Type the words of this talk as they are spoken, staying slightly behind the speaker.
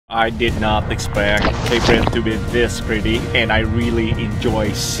I did not expect Cape Breton to be this pretty, and I really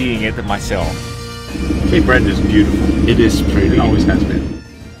enjoy seeing it myself. Cape Breton is beautiful. It is pretty. It always has been.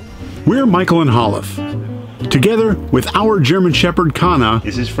 We're Michael and Holliff. Together with our German Shepherd Kana,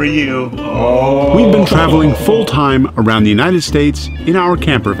 This is for you. we've been traveling full-time around the United States in our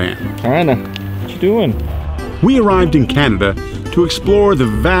camper van. Anna, what you doing? We arrived in Canada to explore the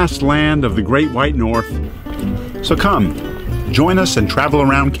vast land of the Great White North. So come, join us and travel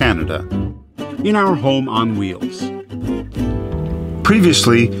around Canada in our home on wheels.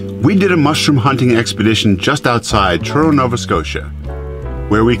 Previously, we did a mushroom hunting expedition just outside Truro, Nova Scotia,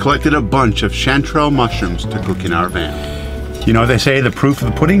 where we collected a bunch of chanterelle mushrooms to cook in our van. You know, they say the proof of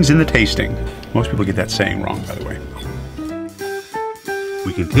the pudding's in the tasting. Most people get that saying wrong, by the way.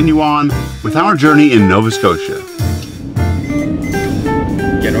 We continue on with our journey in Nova Scotia.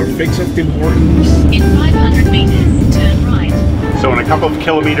 Get our fix of Tim Hortons. In 500 meters, turn right. So in a couple of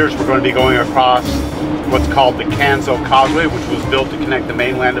kilometers, we're going to be going across what's called the Cancel Causeway, which was built to connect the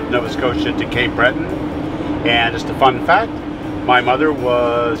mainland of Nova Scotia to Cape Breton. And just a fun fact, my mother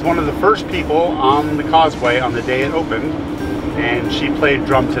was one of the first people on the causeway on the day it opened, and she played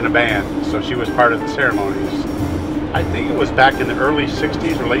drums in a band, so she was part of the ceremonies. I think it was back in the early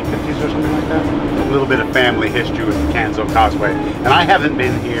 60s or late 50s or something like that. A little bit of family history with the Cancel Causeway. And I haven't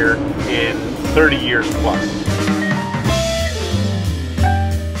been here in 30 years plus.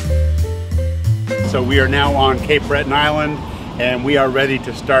 So we are now on Cape Breton Island, and we are ready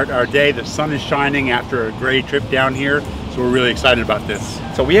to start our day. The sun is shining after a great trip down here, so we're really excited about this.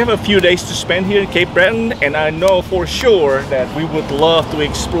 So we have a few days to spend here in Cape Breton, and I know for sure that we would love to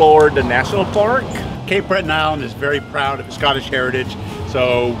explore the national park. Cape Breton Island is very proud of its Scottish heritage,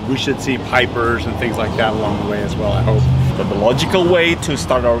 so we should see pipers and things like that along the way as well, I hope. But the logical way to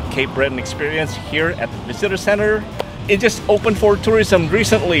start our Cape Breton experience here at the Visitor Center, it just opened for tourism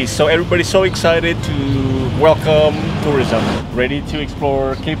recently, so everybody's so excited to welcome tourism. Ready to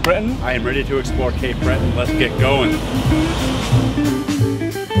explore Cape Breton? I am ready to explore Cape Breton. Let's get going.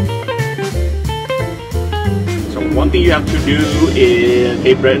 One thing you have to do in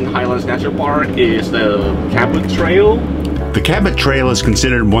Cape Breton Highlands National Park is the Cabot Trail. The Cabot Trail is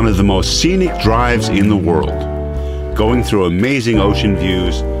considered one of the most scenic drives in the world, going through amazing ocean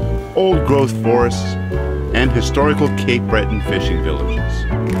views, old growth forests, and historical Cape Breton fishing villages.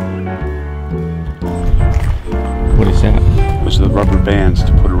 What is that? Those are the rubber bands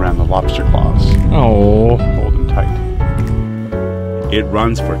to put around the lobster claws. Oh. Hold them tight. It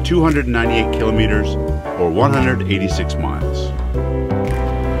runs for 298 kilometers or 186 miles.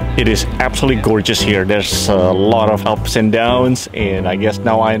 It is absolutely gorgeous here. There's a lot of ups and downs, and I guess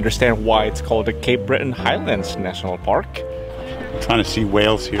now I understand why it's called the Cape Breton Highlands National Park. I'm trying to see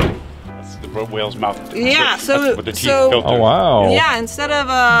whales here. That's the whale's mouth. Yeah, That's what the teeth filter. Oh wow. Yeah, instead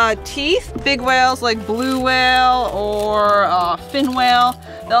of teeth, big whales like blue whale or fin whale,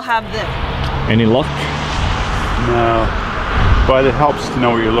 they'll have this. Any luck? No, but it helps to know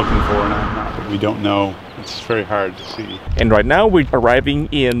what you're looking for, and we don't know. It's very hard to see. And right now we're arriving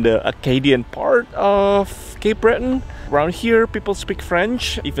in the Acadian part of Cape Breton. Around here people speak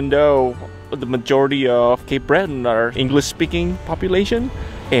French, even though the majority of Cape Breton are English-speaking population.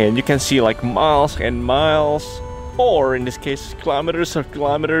 And you can see like miles and miles, or in this case kilometers and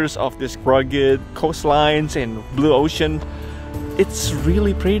kilometers of this rugged coastlines and blue ocean. It's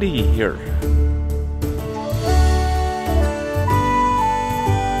really pretty here.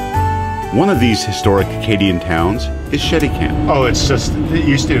 One of these historic Acadian towns is Camp. Oh, it's just,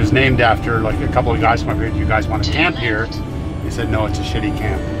 it was named after like a couple of guys from up here. Do you guys want to camp here? They said, no, it's a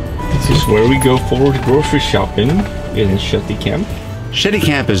Camp. This is where we go for grocery shopping in Camp.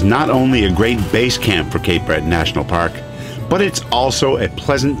 Camp is not only a great base camp for Cape Breton National Park, but it's also a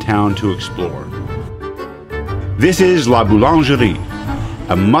pleasant town to explore. This is La Boulangerie,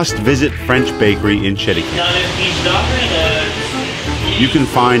 a must-visit French bakery in Camp. You can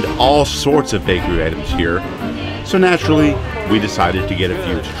find all sorts of bakery items here, so naturally, we decided to get a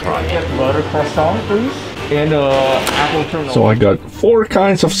few to try. Butter croissant, please, and apple turnover. So I got 4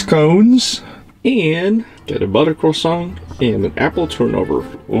 kinds of scones, and get a butter croissant and an apple turnover.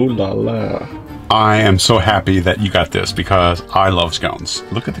 Ooh la la! I am so happy that you got this because I love scones.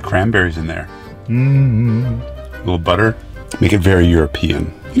 Look at the cranberries in there. A little butter, make it very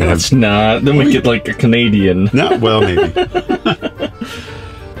European. No, it's not. Then we get like a Canadian. No, well maybe.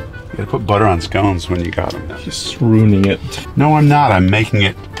 You gotta put butter on scones when you got them. Just ruining it. No, I'm not. I'm making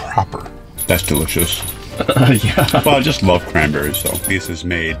it proper. That's delicious. Yeah. Well, I just love cranberries, so this is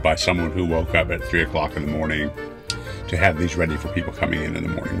made by someone who woke up at 3 o'clock in the morning to have these ready for people coming in the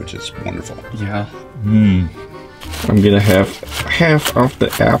morning, which is wonderful. Yeah. I'm gonna have half of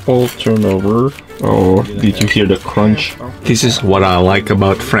the apple turnover. Oh, did you hear the crunch? This is what I like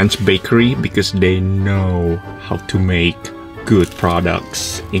about French bakery, because they know how to make good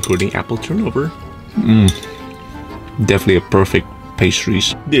products, including apple turnover. Definitely a perfect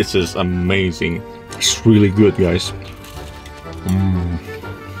pastries. This is amazing. It's really good, guys.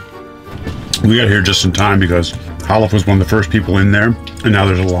 We got here just in time because Holliff was one of the first people in there, and now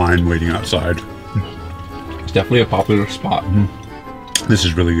there's a line waiting outside. It's definitely a popular spot. This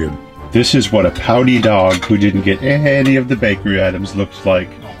is really good. This is what a pouty dog who didn't get any of the bakery items looks like.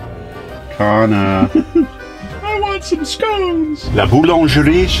 Kana. I want some scones. La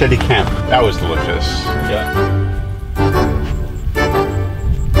boulangerie chez les Camp. That was delicious. Yeah.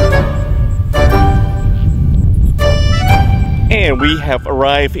 And we have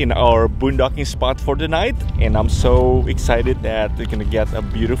arrived in our boondocking spot for the night, and I'm so excited that we're gonna get a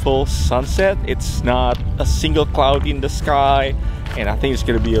beautiful sunset. It's not a single cloud in the sky, and I think it's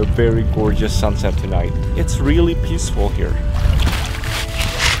gonna be a very gorgeous sunset tonight. It's really peaceful here.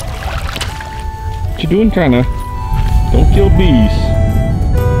 What you doing, Kana? Don't kill bees.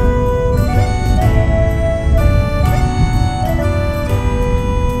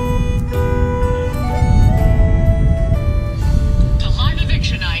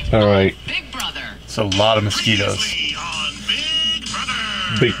 All right. Big Brother. It's a lot of mosquitoes.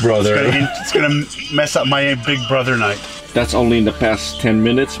 Big Brother. It's gonna mess up my Big Brother night. That's only in the past 10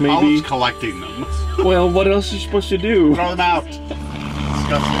 minutes, I maybe. was collecting them. Well, what else are you supposed to do? Throw them out. Disgusting.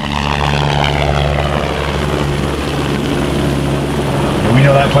 We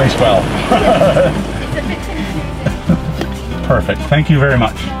know that place well. Perfect. Thank you very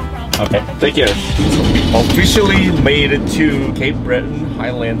much. Okay. Thank you. Officially made it to Cape Breton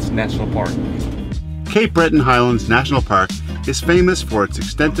Highlands National Park. Cape Breton Highlands National Park is famous for its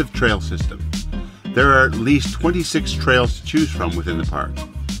extensive trail system. There are at least 26 trails to choose from within the park.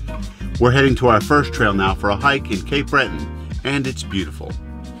 We're heading to our first trail now for a hike in Cape Breton, and it's beautiful.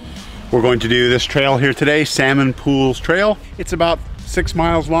 We're going to do this trail here today, Salmon Pools Trail. It's about 6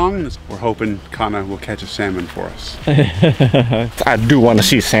 miles long. We're hoping Kana will catch a salmon for us. I do want to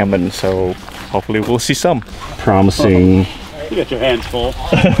see salmon, so hopefully we'll see some. Promising. You got your hands full.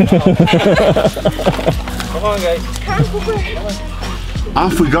 Come on, guys.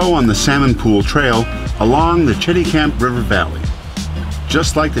 Off we go on the Salmon Pool Trail along the Camp River Valley.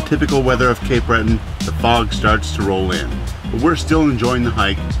 Just like the typical weather of Cape Breton, the fog starts to roll in, but we're still enjoying the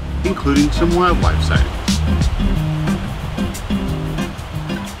hike, including some wildlife sightings.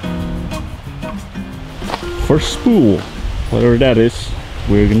 First spool, whatever that is,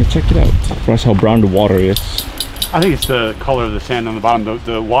 we're gonna check it out. Surprised how brown the water is. I think it's the color of the sand on the bottom.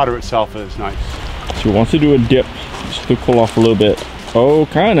 The water itself is nice. She wants to do a dip, just to cool off a little bit. Oh,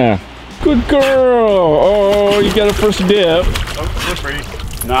 kinda. Good girl. Oh, you got a first dip. Oh, slippery.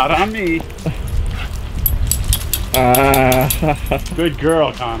 Not on me. Good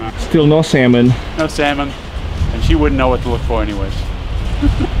girl, Kana. Still no salmon. No salmon. And she wouldn't know what to look for anyways.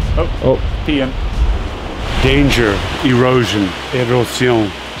 Oh, peeing. Danger, erosion,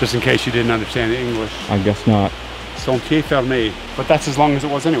 érosion. Just in case you didn't understand the English. I guess not. Sentier fermé. But that's as long as it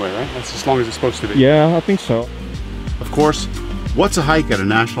was anyway, right? That's as long as it's supposed to be. Yeah, I think so. Of course, what's a hike at a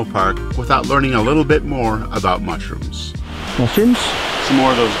national park without learning a little bit more about mushrooms? Mushrooms? Some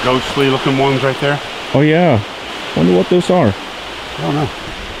more of those ghostly looking ones right there. Oh yeah. Wonder what those are. I don't know.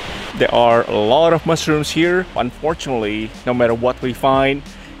 There are a lot of mushrooms here. Unfortunately, no matter what we find,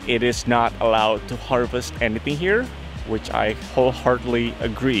 it is not allowed to harvest anything here, which I wholeheartedly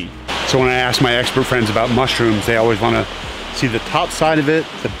agree. So when I ask my expert friends about mushrooms, they always want to see the top side of it,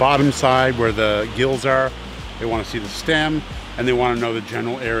 the bottom side where the gills are. They want to see the stem, and they want to know the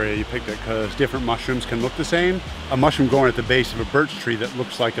general area you picked it, because different mushrooms can look the same. A mushroom growing at the base of a birch tree that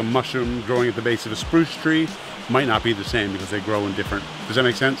looks like a mushroom growing at the base of a spruce tree might not be the same because they grow in different. Does that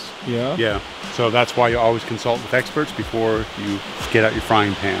make sense? Yeah. Yeah. So that's why you always consult with experts before you get out your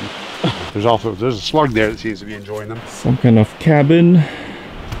frying pan. There's a slug there that seems to be enjoying them. Some kind of cabin.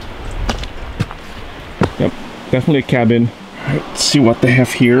 Yep, definitely a cabin. Let's see what they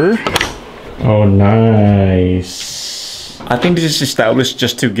have here. Oh, nice. I think this is established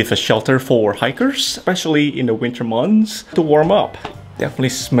just to give a shelter for hikers, especially in the winter months, to warm up. Definitely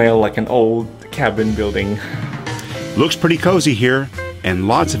smell like an old cabin building. Looks pretty cozy here, and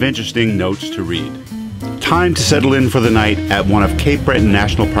lots of interesting notes to read. Time to settle in for the night at one of Cape Breton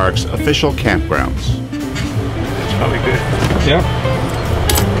National Park's official campgrounds. That's probably good. Yep.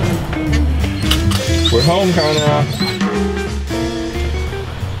 We're home, Kana.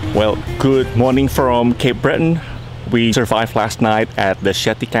 Well, good morning from Cape Breton. We survived last night at the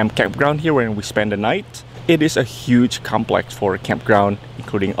SCENIC campground here where we spent the night. It is a huge complex for a campground,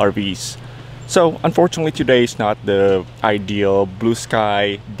 including RVs. So unfortunately today is not the ideal blue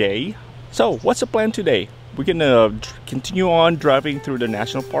sky day. So what's the plan today? We're gonna continue on driving through the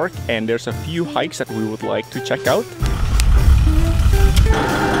national park, and there's a few hikes that we would like to check out.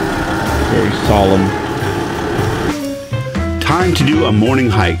 Very solemn. Time to do a morning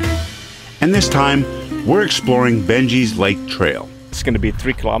hike. And this time, we're exploring Benji's Lake Trail. It's gonna be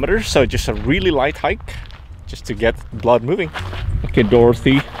 3 kilometers, so just a really light hike, just to get blood moving. Okay,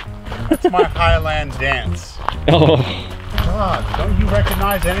 Dorothy. That's my Highland dance. Oh. God, don't you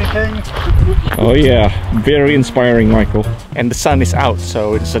recognize anything? Oh yeah, very inspiring, Michael. And the sun is out,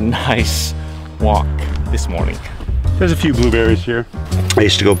 so it's a nice walk this morning. There's a few blueberries here. I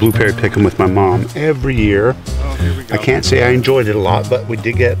used to go blueberry picking with my mom every year. Oh, here we go. I can't say I enjoyed it a lot, but we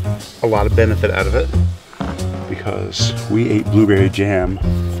did get a lot of benefit out of it because we ate blueberry jam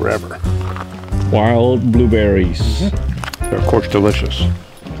forever. Wild blueberries. They're of course delicious.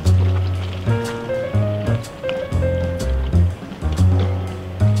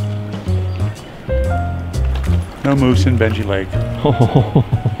 No moose in Benji Lake.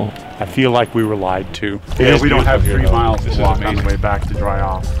 I feel like we were lied to. Yeah, we don't have 3 miles to walk on the way back to dry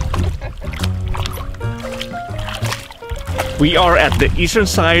off. We are at the eastern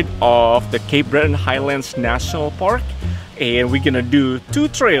side of the Cape Breton Highlands National Park, and we're gonna do 2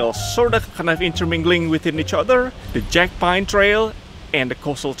 trails, sort of kind of intermingling within each other. The Jack Pine Trail and the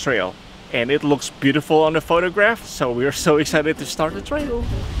Coastal Trail. And it looks beautiful on the photograph, so we're so excited to start the trail.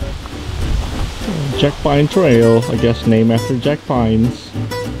 Jack Pine Trail, I guess named after Jack Pines.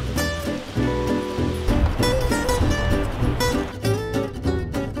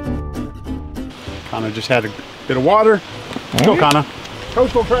 Connor just had a bit of water. Let's go, Connor.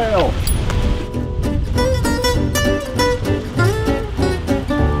 Coastal Trail.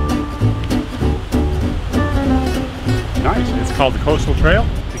 Nice. It's called the Coastal Trail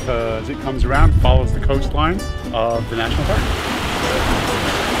because it comes around, follows the coastline of the national park.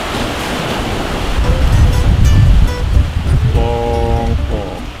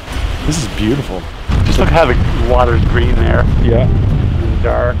 This is beautiful. Just look how the water's green there. Yeah. And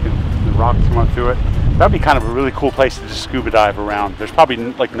dark, and the rocks come up through it. That'd be kind of a really cool place to just scuba dive around. There's probably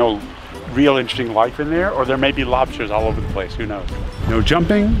like no real interesting life in there, or there may be lobsters all over the place, who knows. No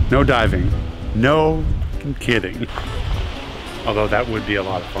jumping, no diving. No kidding. Although that would be a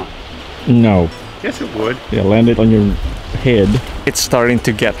lot of fun. No. Yes, it would. Yeah, land it on your head. It's starting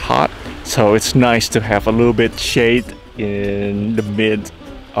to get hot, so it's nice to have a little bit shade in the mid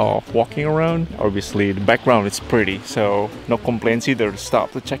of walking around. Obviously the background is pretty, so no complaints either.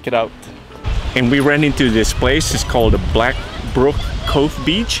 Stop to check it out. And we ran into this place. It's called the Black Brook Cove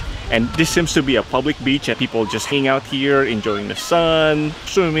Beach, and this seems to be a public beach and people just hang out here enjoying the sun,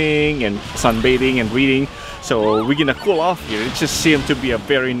 swimming and sunbathing and reading. So we're gonna cool off here. It just seemed to be a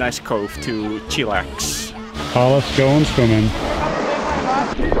very nice cove to chillax. Oh, let's go and swimming.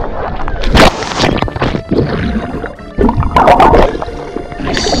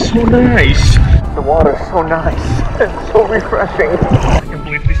 So nice. The water's so nice and so refreshing. I can't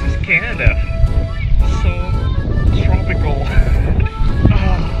believe this is Canada. So tropical.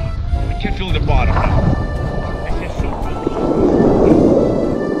 Oh, I can feel the bottom now. This is so cool.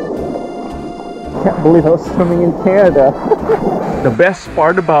 Can't believe I was swimming in Canada. The best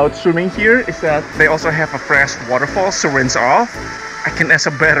part about swimming here is that they also have a fresh waterfall to rinse off. I can ask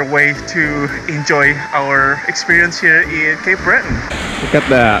a better way to enjoy our experience here in Cape Breton. Look at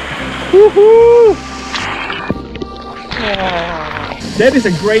that. Woohoo! Oh. That is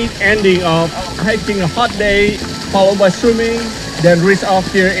a great ending of hiking a hot day, followed by swimming, then rinse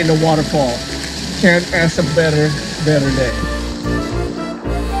off here in the waterfall. Can't ask a better day.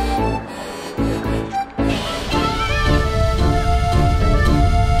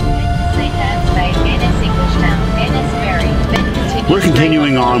 We're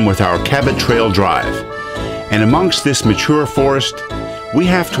continuing on with our Cabot Trail drive, and amongst this mature forest, we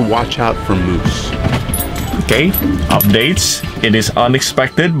have to watch out for moose. Okay, updates. It is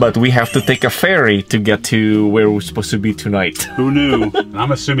unexpected, but we have to take a ferry to get to where we're supposed to be tonight. Who knew?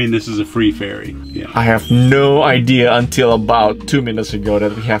 I'm assuming this is a free ferry. Yeah. I have no idea until about 2 minutes ago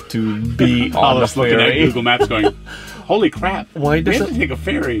that we have to be on the ferry. Looking at Google Maps going, holy crap, why does we have to take a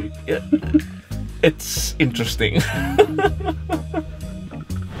ferry? It's interesting.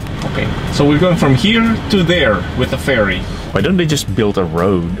 Okay, so we're going from here to there with a ferry. Why don't they just build a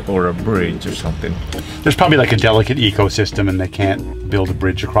road or a bridge or something? There's probably like a delicate ecosystem and they can't build a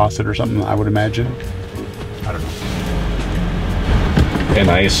bridge across it or something, I would imagine. I don't know.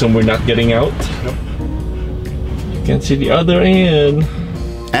 And I assume we're not getting out? Nope. You can't see the other end.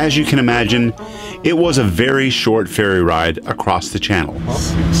 As you can imagine, It was a very short ferry ride across the channel.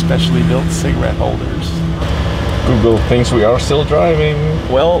 Specially built cigarette holders. Google thinks we are still driving.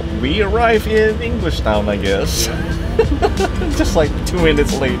 Well, we arrive in Englishtown, I guess. Just like 2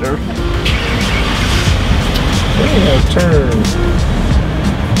 minutes later. Yeah, turn.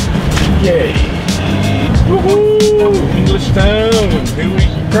 Yay. Woohoo! Englishtown, here we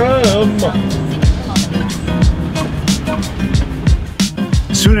come.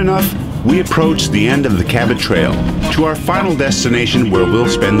 Soon enough, we approach the end of the Cabot Trail to our final destination where we'll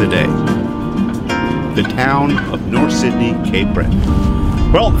spend the day. The town of North Sydney, Cape Breton.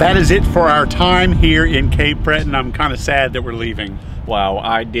 Well, that is it for our time here in Cape Breton. I'm kind of sad that we're leaving. Wow,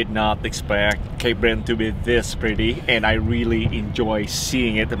 I did not expect Cape Breton to be this pretty, and I really enjoy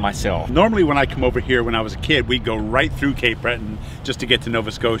seeing it myself. Normally when I come over here when I was a kid, we'd go right through Cape Breton just to get to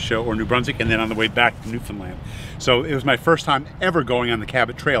Nova Scotia or New Brunswick, and then on the way back to Newfoundland. So it was my first time ever going on the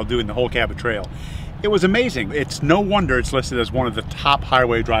Cabot Trail, doing the whole Cabot Trail. It was amazing. It's no wonder it's listed as one of the top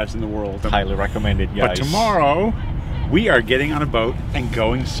highway drives in the world. Highly recommended, guys. But tomorrow, we are getting on a boat and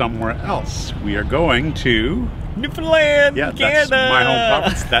going somewhere else. We are going to Newfoundland, yeah, Canada. That's my home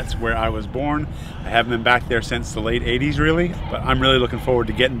province. That's where I was born. I haven't been back there since the late 80s, really. But I'm really looking forward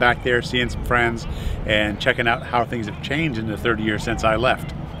to getting back there, seeing some friends, and checking out how things have changed in the 30 years since I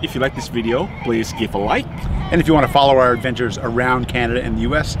left. If you like this video, please give a like. And if you want to follow our adventures around Canada and the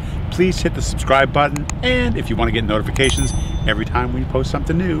US, please hit the subscribe button. And if you want to get notifications every time we post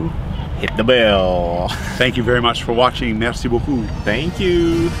something new, hit the bell. Thank you very much for watching. Merci beaucoup. Thank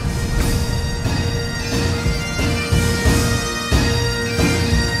you.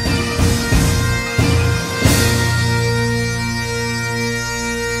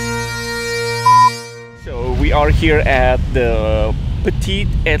 So we are here at the Petit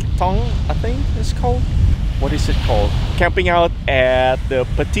Étang, I think it's called. What is it called? Camping out at the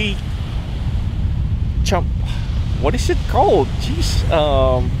Petit Chump. What is it called? Jeez.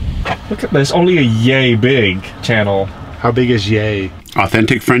 Look at this. Only a yay big channel. How big is yay?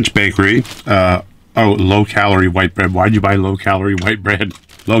 Authentic French bakery. Oh, low calorie white bread. Why'd you buy low calorie white bread?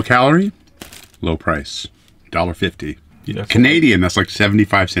 Low calorie, low price. $1.50. Yeah, Canadian, that's like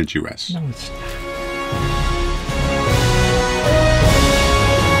 75 cents US. No, it's